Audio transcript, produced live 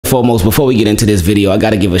foremost, before we get into this video, I got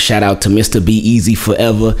to give a shout out to Mr. Be Easy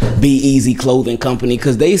Forever, Be Easy Clothing Company,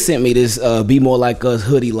 because they sent me this Be More Like Us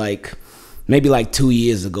hoodie maybe 2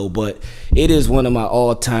 years ago, but it is one of my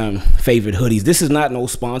all-time favorite hoodies. This is not no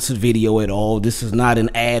sponsored video at all. This is not an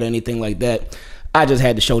ad or anything like that. I just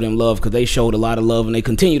had to show them love because they showed a lot of love and they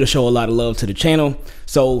continue to show a lot of love to the channel.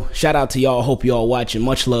 So shout out to y'all. Hope y'all watching.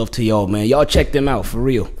 Much love to y'all, man. Y'all check them out for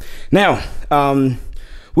real. Now,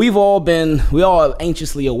 we all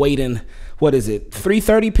anxiously awaiting, what is it,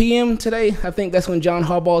 3:30 p.m. today? I think that's when John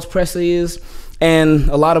Harbaugh's presser is. And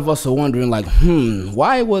a lot of us are wondering,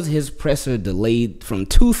 why was his presser delayed from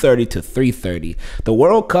 2:30 to 3:30? The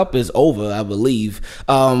World Cup is over, I believe.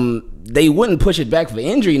 They wouldn't push it back for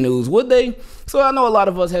injury news, would they? So I know a lot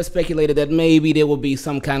of us have speculated that maybe there will be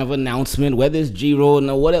some kind of announcement, whether it's G-Roll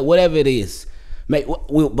or whatever it is. We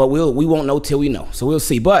won't know till we know. So we'll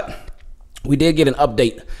see. But we did get an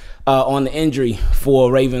update on the injury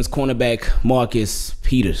for Ravens cornerback Marcus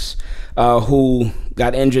Peters, who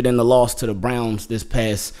got injured in the loss to the Browns this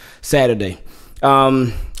past Saturday.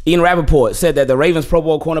 Ian Rappaport said that the Ravens Pro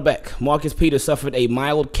Bowl cornerback Marcus Peters suffered a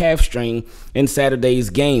mild calf strain in Saturday's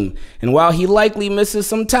game. And while he likely misses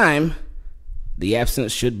some time, the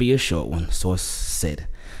absence should be a short one, source said.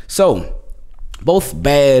 So, both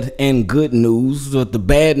bad and good news. But the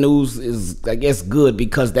bad news is, I guess, good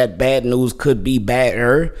because that bad news could be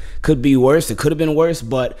badder, could be worse. It could have been worse,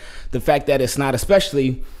 but the fact that it's not,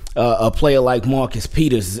 especially a player like Marcus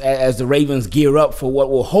Peters, as the Ravens gear up for what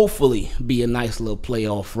will hopefully be a nice little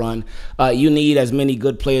playoff run, you need as many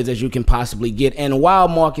good players as you can possibly get. And while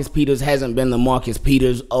Marcus Peters hasn't been the Marcus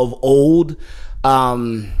Peters of old,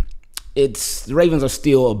 the Ravens are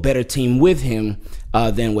still a better team with him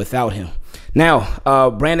than without him. Now,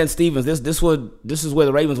 Brandon Stephens, this is where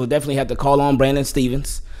the Ravens will definitely have to call on Brandon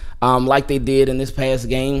Stephens, like they did in this past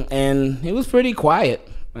game, and it was pretty quiet.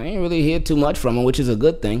 I ain't really hear too much from him, which is a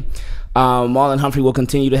good thing. Marlon Humphrey will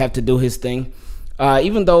continue to have to do his thing,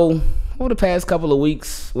 even though over the past couple of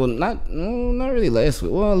weeks, well, not really last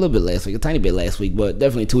week, well, a little bit last week, a tiny bit last week, but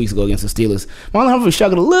definitely 2 weeks ago against the Steelers, Marlon Humphrey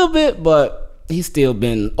struggled a little bit, but he's still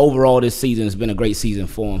been, overall this season, it's been a great season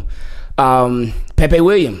for him. Pepe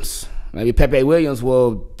Williams. Maybe Pepe Williams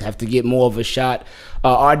will have to get more of a shot.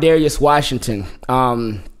 Ardarius Washington.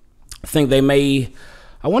 I think they may.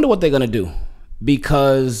 I wonder what they're going to do.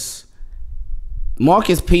 Because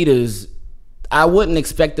Marcus Peters, I wouldn't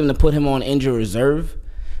expect them to put him on injury reserve.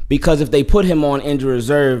 Because if they put him on injury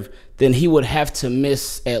reserve, then he would have to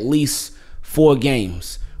miss at least 4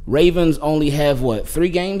 games. Ravens only have, 3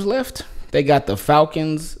 games left? They got the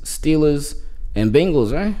Falcons, Steelers, and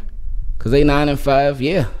Bengals, right? Because they 9-5.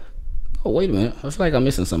 Yeah. Oh, wait a minute. I feel like I'm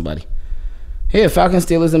missing somebody. Yeah, Falcons,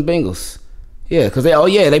 Steelers, and Bengals. Yeah, because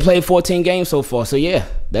they played 14 games so far. So, yeah,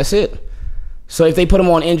 that's it. So, if they put him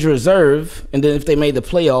on injury reserve, and then if they made the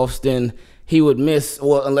playoffs, then he would miss,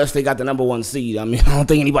 well, unless they got the #1 seed. I mean, I don't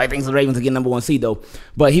think anybody thinks the Ravens will get #1 seed, though.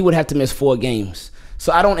 But he would have to miss 4 games.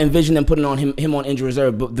 So, I don't envision them putting him on injury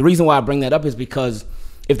reserve. But the reason why I bring that up is because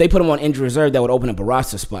if they put him on injury reserve, that would open up a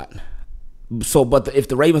roster spot. So, if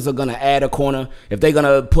the Ravens are going to add a corner, if they're going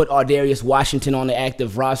to put Ardarius Washington on the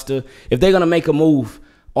active roster, if they're going to make a move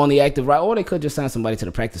on the active roster, or they could just sign somebody to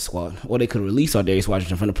the practice squad, or they could release Ardarius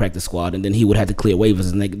Washington from the practice squad, and then he would have to clear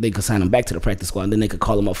waivers, and they could sign him back to the practice squad, and then they could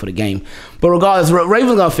call him up for the game. But regardless,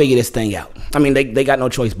 Ravens going to figure this thing out. I mean, they got no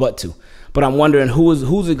choice but to. But I'm wondering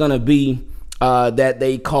who's it going to be that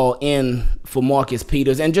they call in for Marcus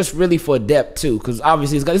Peters, and just really for depth too, because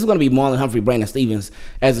obviously this is going to be Marlon Humphrey, Brandon Stephens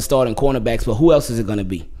as the starting cornerbacks, but who else is it going to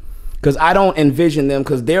be? Because I don't envision them,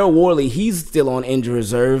 because Daryl Worley, he's still on injury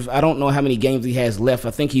reserve. I don't know how many games he has left.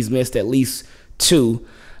 I think he's missed at least 2.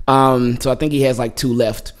 So I think he has 2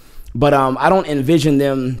 left. But I don't envision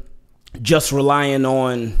them just relying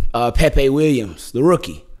on Pepe Williams, the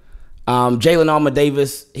rookie. Jalen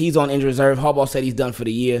Armour-Davis, he's on injury reserve. Harbaugh said he's done for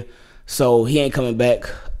the year, so he ain't coming back.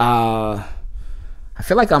 I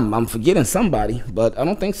feel like I'm forgetting somebody, but I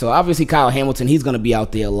don't think so. Obviously, Kyle Hamilton, he's going to be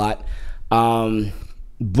out there a lot.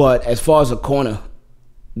 But as far as a corner,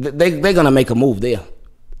 they're going to make a move there.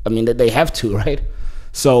 I mean, they have to, right?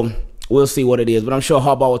 So we'll see what it is. But I'm sure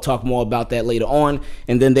Harbaugh will talk more about that later on,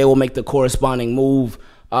 and then they will make the corresponding move.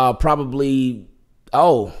 Probably,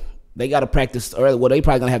 they got to practice early. Well, they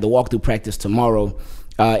probably going to have the walkthrough practice tomorrow,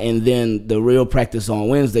 and then the real practice on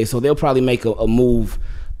Wednesday. So they'll probably make a move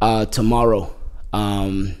tomorrow,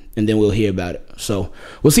 and then we'll hear about it. So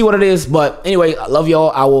we'll see what it is. But anyway, I love y'all.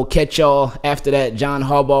 I will catch y'all after that John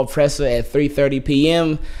Harbaugh presser at 3:30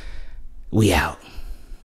 p.m. We out.